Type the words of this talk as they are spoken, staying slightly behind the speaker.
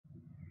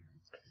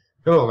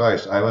Hello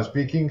guys, I was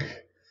speaking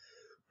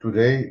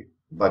today,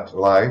 but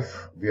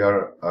live. We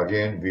are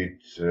again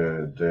with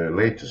the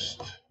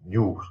latest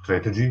new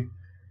strategy,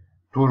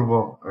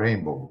 Turbo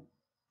Rainbow.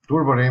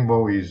 Turbo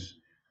Rainbow is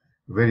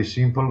very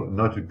simple,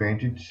 not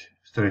repainted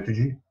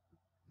strategy,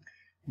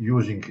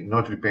 using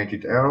not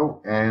repainted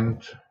arrow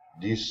and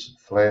this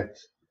flat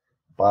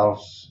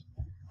pulse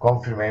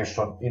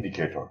confirmation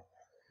indicator.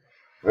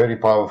 Very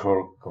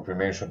powerful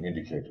confirmation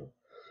indicator.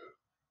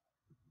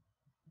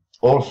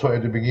 Also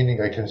at the beginning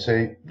I can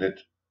say that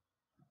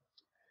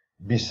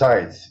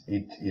besides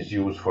it is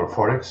used for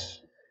Forex,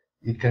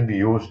 it can be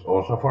used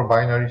also for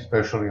binary,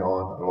 especially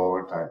on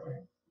lower time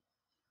frame.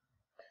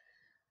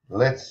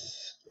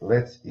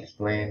 Let's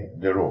explain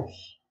the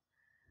rules.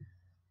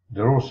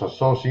 The rules are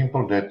so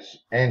simple that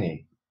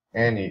any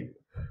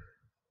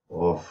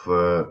of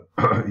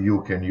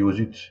you can use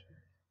it.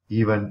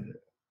 Even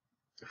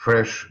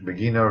fresh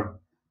beginner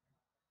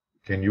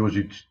can use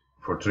it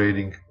for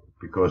trading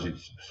because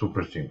it's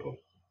super simple.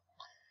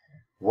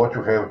 What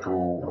you have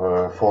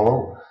to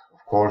follow,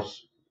 of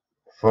course,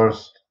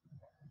 first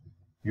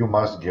you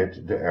must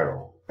get the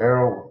arrow.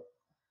 Arrow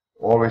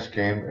always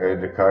came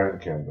at the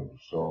current candle,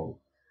 so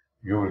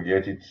you will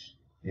get it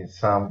in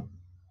some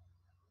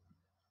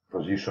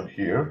position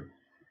here.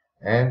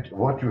 And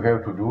what you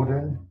have to do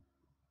then,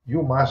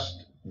 you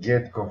must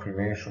get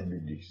confirmation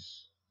with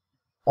this.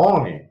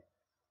 Only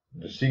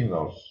the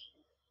signals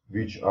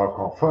which are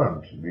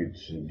confirmed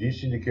with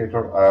this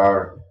indicator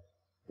are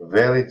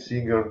valid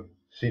signals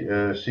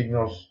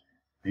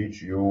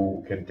which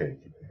you can take.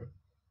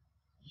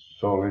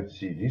 So let's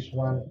see this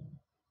one.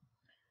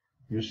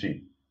 You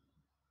see,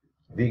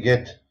 we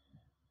get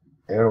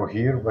arrow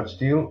here, but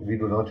still we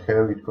do not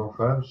have it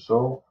confirmed,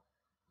 so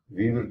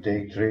we will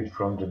take trade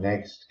from the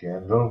next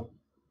candle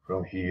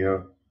from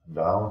here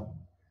down,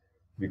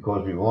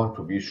 because we want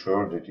to be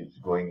sure that it's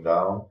going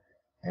down,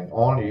 and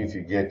only if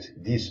you get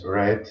this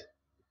red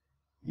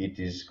it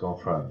is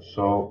confirmed.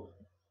 So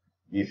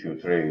if you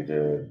trade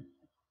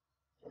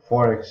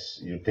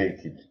Forex, you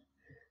take it,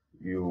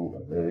 you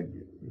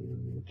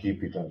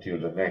keep it until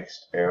the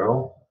next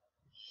arrow,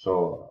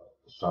 so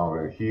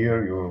somewhere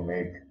here you will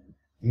make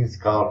in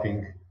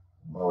scalping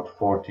about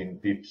 14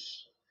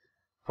 pips.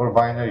 For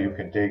binary you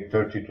can take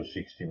 30 to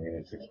 60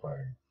 minutes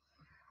expiry.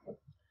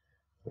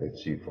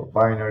 Let's see for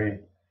binary,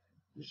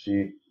 you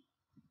see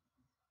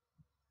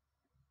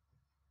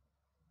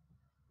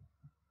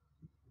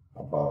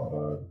about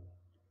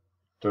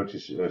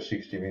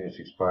 60 minutes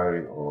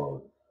expiry,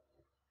 or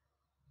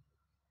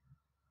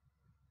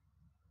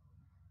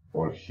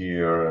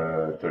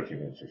here 30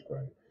 minutes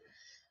expiry.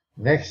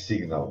 Next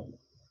signal,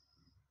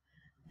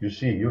 you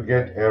see you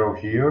get arrow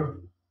here,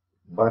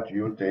 but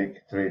you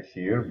take trade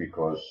here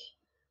because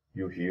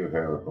you here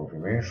have a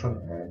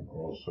confirmation and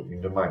also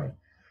in the money.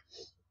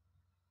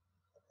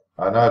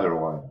 Another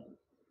one,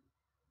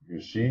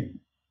 you see,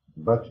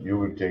 but you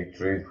will take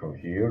trade from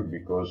here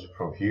because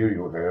from here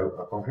you have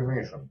a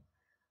confirmation.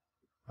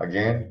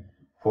 Again,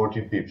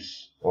 40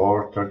 pips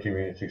or 30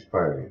 minutes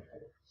expiry.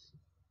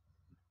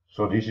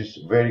 So this is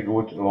very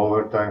good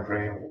lower time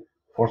frame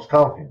for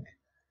scalping.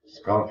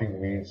 Scalping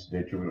means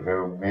that you will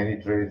have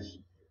many trades,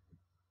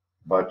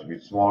 but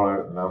with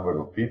smaller number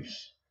of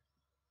pips.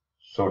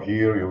 So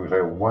here you will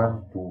have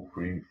 1, 2,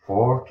 3,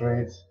 4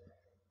 trades,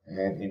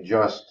 and in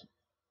just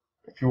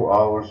a few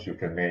hours you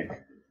can make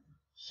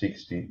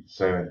 60,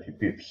 70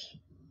 pips.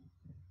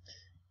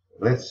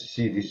 Let's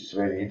see, this is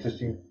very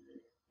interesting.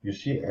 You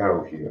see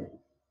arrow here,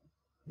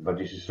 but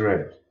this is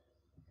red,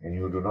 and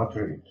you do not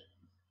trade.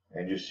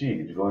 And you see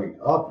it going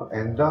up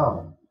and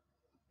down.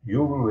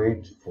 You will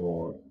wait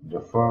for the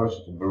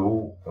first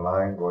blue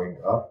line going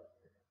up,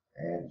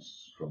 and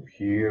from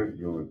here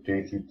you will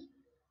take it,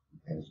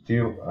 and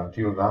still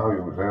until now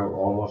you will have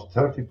almost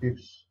 30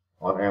 pips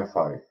on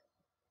M5.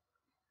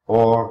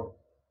 Or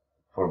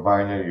for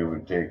binary you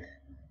will take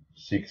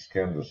 6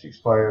 candles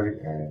expiry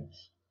and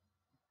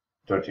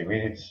 30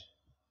 minutes,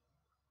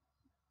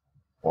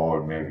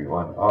 or maybe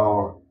 1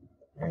 hour,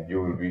 and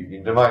you will be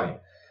in the money.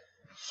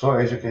 So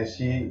as you can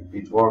see,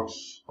 it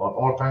works on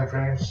all time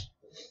frames.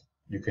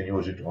 You can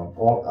use it on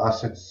all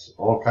assets,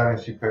 all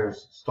currency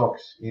pairs,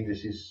 stocks,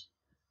 indices,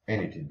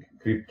 anything,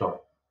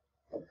 crypto.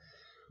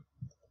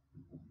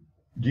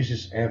 This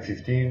is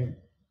M15,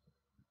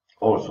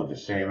 also the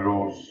same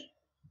rules,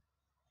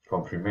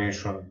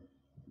 confirmation,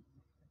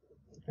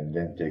 and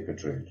then take a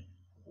trade.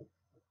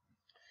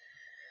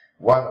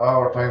 1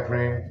 hour time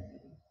frame,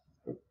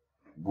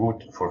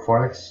 good for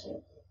Forex,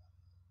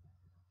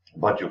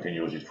 but you can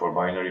use it for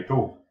binary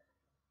too.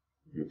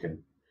 You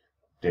can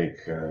take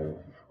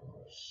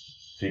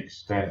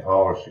 6, 10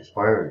 hours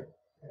expiry,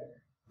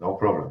 no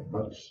problem,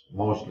 but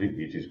mostly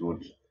it is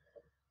good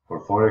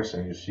for Forex.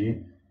 And you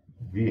see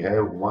we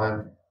have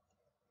one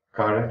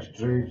current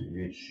trade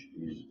which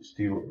is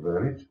still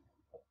valid.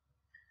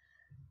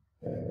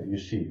 You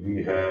see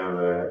we have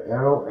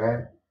arrow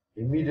and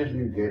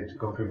immediately get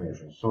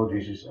confirmation, so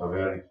this is a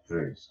valid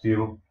trade,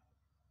 still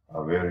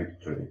a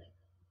valid trade.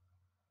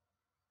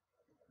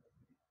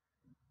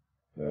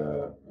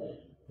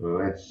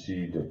 let's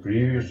see the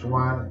previous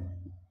one.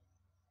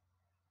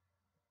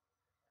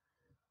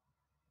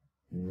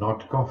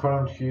 Not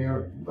confirmed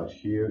here, but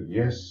here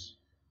yes,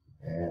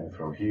 and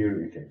from here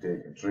we can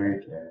take a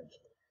trade and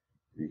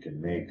we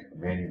can make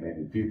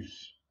many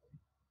pips,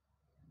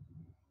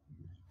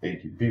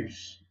 80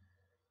 pips,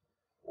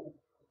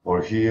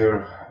 or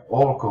here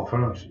all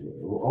confirmed,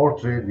 all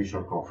trade which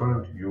are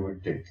confirmed you will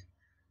take.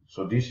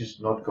 So this is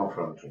not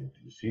confirmed trade,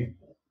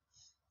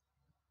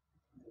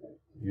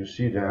 you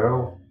see the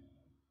arrow,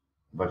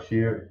 but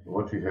here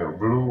what we have,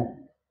 blue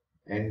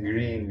and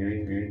green,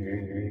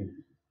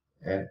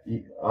 and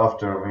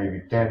after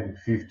maybe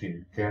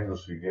 10-15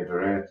 candles we get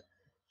red,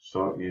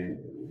 so we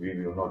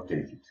will not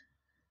take it.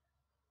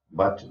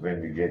 But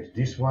when we get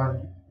this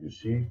one, you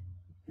see,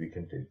 we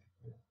can take it.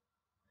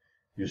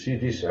 You see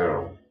this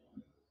arrow,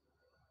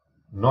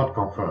 not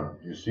confirmed,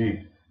 you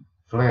see,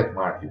 flat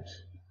market.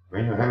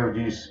 When you have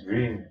these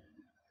green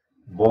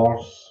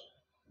balls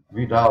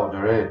without the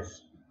red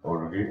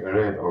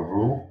or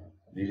blue,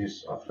 this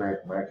is a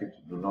flat market,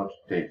 do not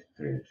take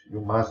trade. You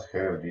must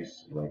have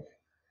this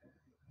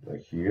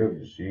like here,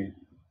 you see,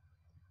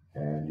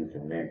 and you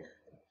can make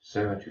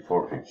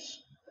 74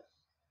 pips.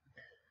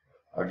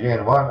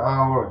 Again, 1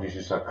 hour, this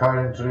is a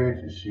current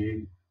trade, you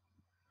see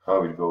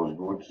how it goes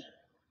good.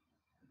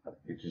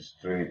 It is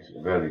trade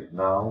valid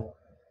now.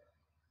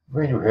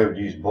 When you have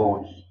these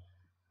both,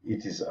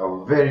 it is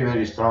a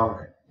very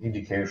strong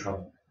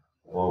indication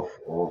of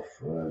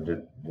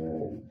the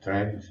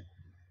trend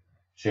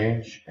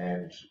change,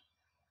 and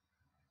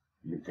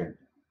you can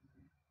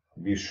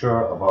be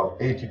sure about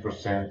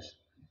 80%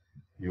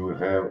 you will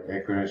have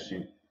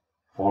accuracy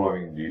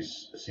following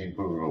these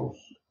simple rules.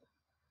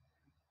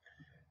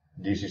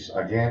 This is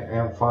again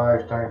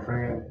M5 time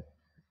frame.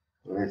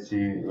 Let's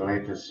see, the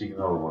latest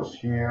signal was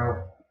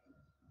here,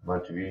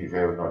 but we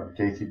have not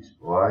taken it.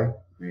 Why?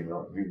 We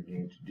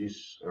need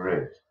this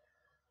red.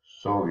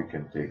 So we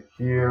can take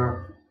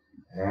here,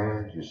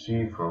 and you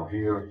see from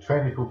here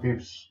 22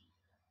 pips,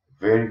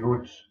 very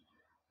good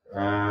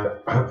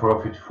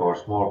profit for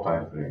small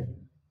time frame.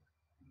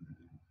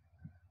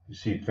 You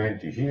see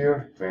 20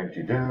 here,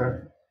 20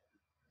 there,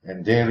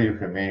 and daily you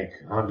can make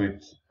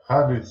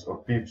hundreds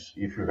of pips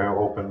if you have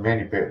opened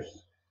many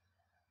pairs.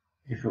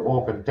 If you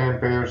open 10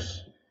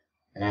 pairs,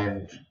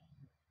 and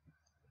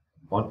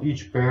on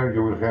each pair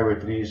you will have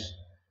at least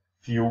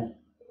few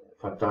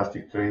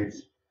fantastic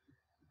trades,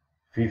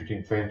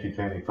 15, 20,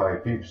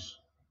 25 pips,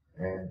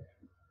 and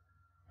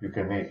you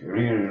can make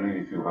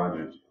really few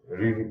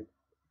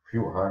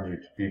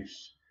hundred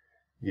pips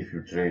if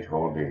you trade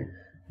whole day.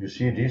 You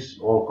see this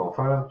all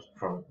confirmed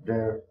from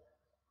there,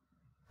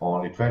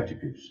 only 20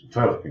 pips,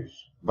 12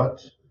 pips,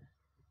 but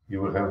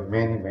you will have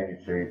many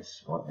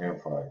trades on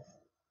M5.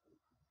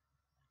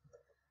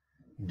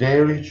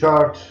 Daily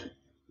chart,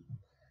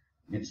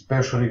 it's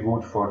especially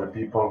good for the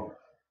people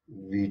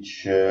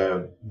which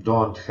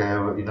don't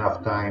have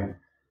enough time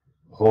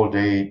whole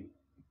day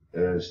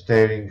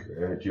staring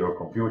at your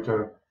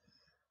computer.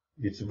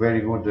 It's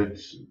very good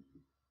that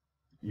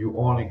you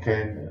only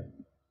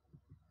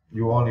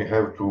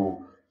have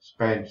to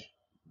spend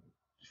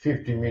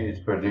 15 minutes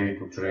per day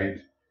to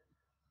trade.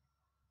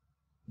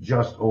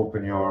 Just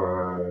open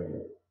your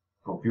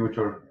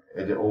computer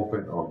at the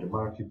open of the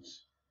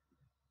markets,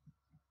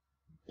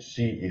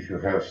 see if you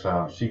have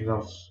some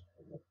signals,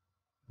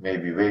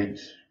 maybe wait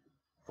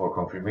for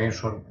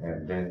confirmation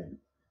and then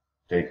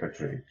take a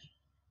trade.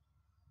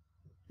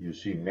 You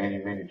see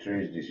many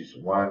trades. This is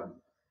one.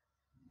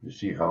 You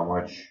see how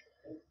much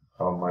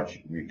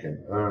we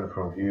can earn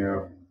from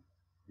here.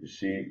 You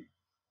see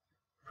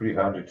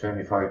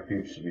 325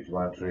 pips with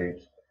one trade.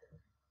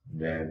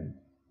 Then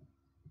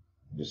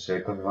the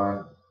second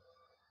one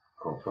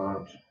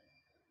confirmed.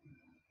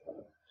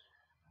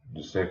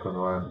 The second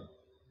one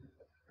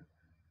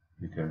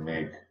you can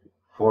make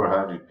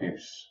 400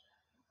 pips.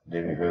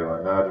 Then we have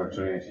another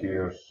trade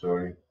here,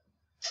 sorry.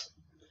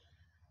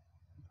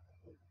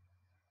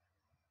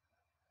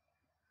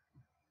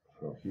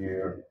 From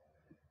here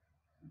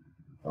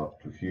up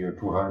to here,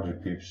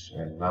 200 pips,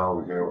 and now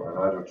we have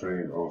another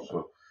trade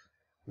also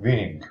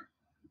winning.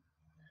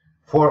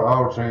 4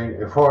 hour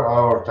trade, a 4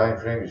 hour time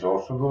frame is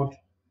also good.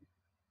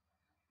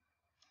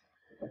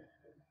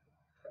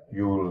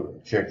 You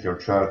will check your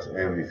chart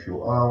every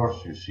few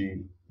hours. You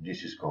see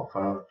this is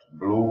confirmed,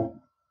 blue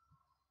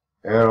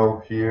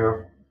arrow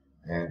here,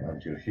 and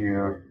until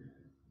here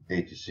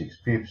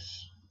 86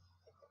 pips.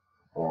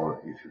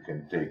 Or if you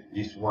can take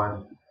this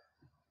one,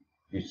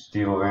 it's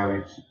still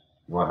valid,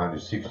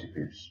 160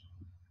 pips.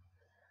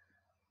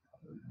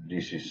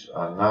 This is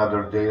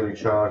another daily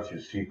chart. You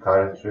see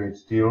current trade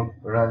still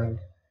running.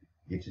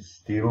 It is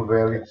still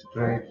valid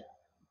trade.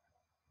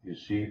 You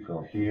see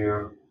from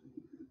here,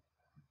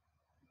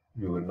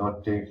 you will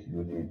not take,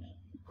 you need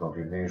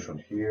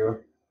confirmation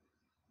here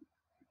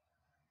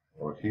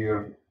or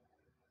here,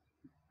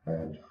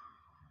 and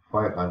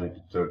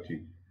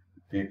 530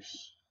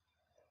 pips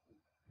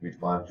with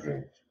one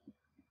trade.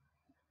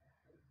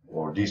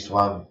 Or this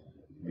one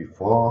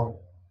before,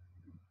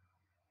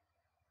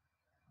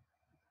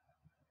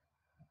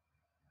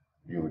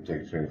 You will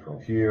take trade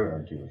from here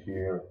until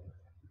here,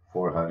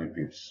 400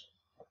 pips.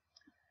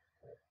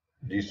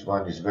 This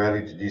one is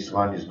valid, this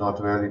one is not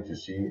valid. You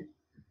see,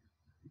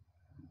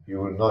 you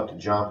will not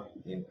jump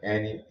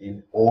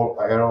in all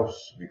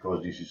arrows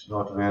because this is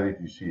not valid.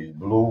 You see it's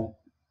blue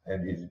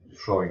and it's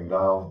showing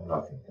down,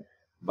 nothing.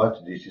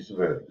 But this is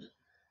valid.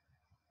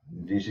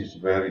 This is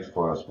valid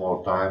for a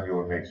small time. You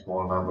will make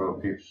small number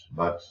of pips,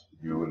 but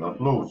you will not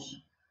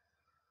lose.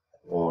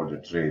 Or the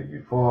trade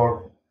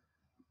before,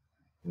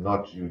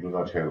 you do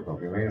not have a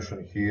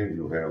confirmation. Here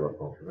you have a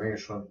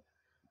confirmation,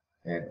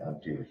 and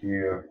until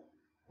here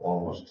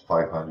almost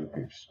 500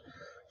 pips.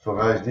 So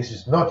guys, this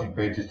is not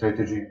repainted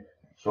strategy.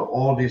 So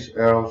all these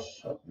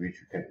arrows which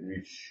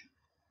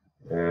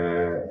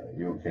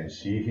you can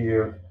see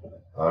here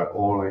are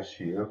always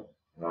here,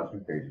 not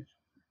repainted.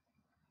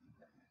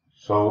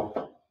 So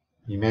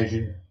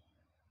imagine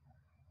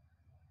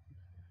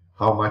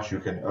how much you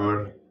can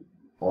earn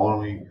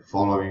only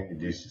following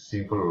these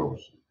simple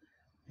rules.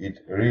 It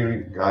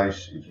really,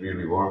 guys, it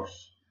really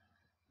works.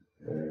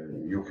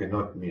 You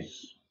cannot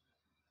miss.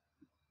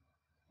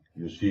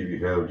 You see, we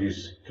have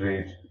this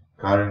trade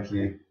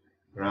currently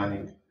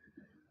running.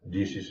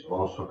 This is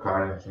also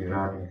currently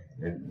running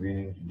and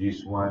winning.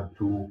 This one,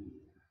 two,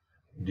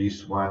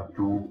 this one,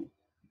 two.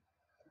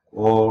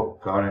 All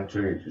current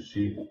trade. You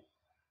see,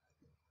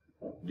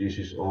 this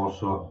is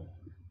also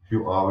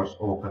few hours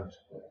opened.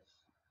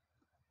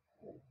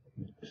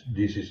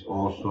 This is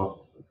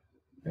also,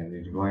 and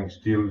it's going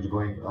still. It's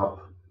going up.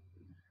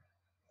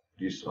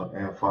 This on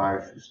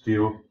M5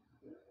 still.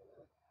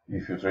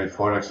 If you trade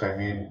forex, I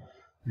mean,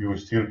 you will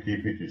still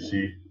keep it.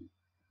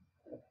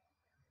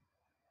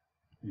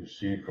 You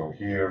see from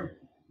here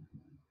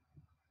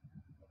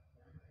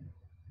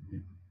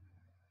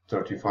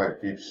 35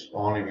 pips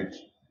only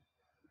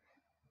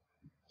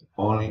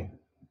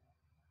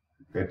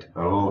at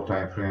a low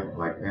time frame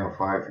like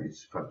M5.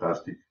 It's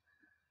fantastic.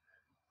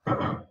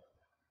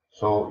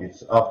 So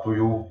it's up to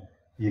you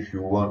if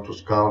you want to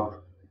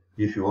scalp,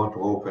 if you want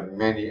to open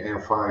many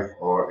M5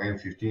 or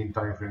M15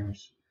 time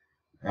frames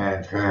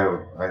and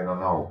have, I don't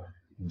know,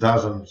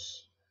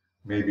 dozens,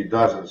 maybe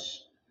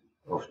dozens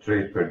of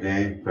trade per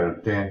day, per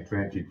 10,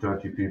 20,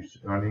 30 pips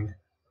earning,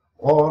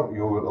 or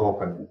you will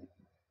open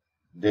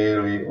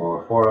daily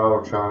or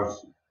 4-hour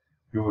charts.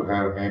 You will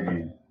have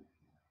maybe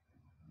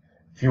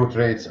few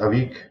trades a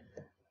week,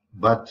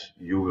 but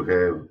you will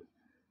have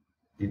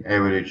in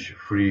average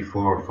 3,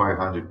 4,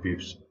 500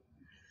 pips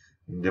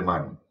in the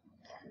money.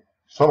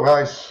 So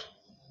guys,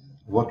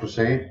 what to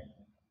say?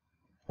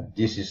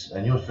 This is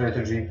a new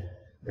strategy,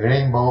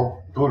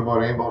 rainbow, turbo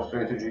rainbow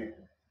strategy.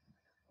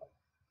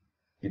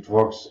 It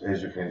works,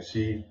 as you can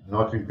see,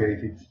 not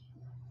repeated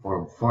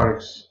for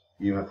forex,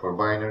 even for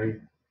binary.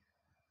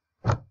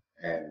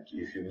 And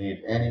if you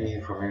need any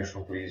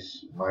information,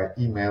 please, my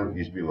email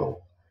is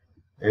below.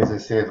 As I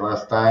said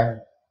last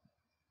time,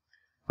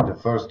 the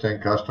first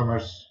 10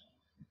 customers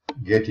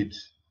got it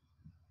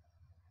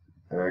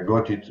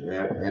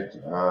at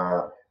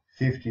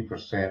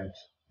 50%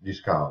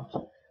 discount.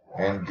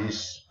 And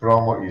this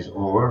promo is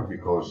over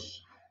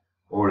because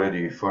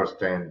already first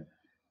 10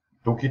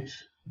 took it,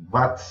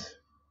 but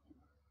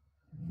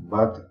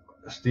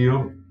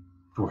still,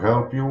 to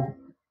help you,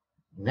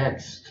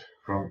 next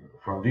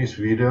from this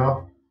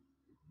video,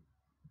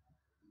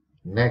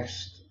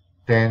 next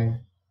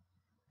 10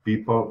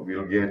 people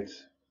will get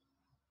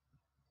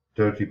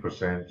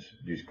 30%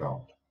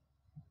 discount.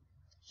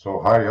 So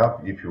hurry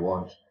up if you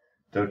want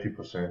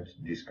 30%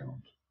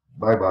 discount.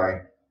 Bye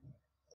bye.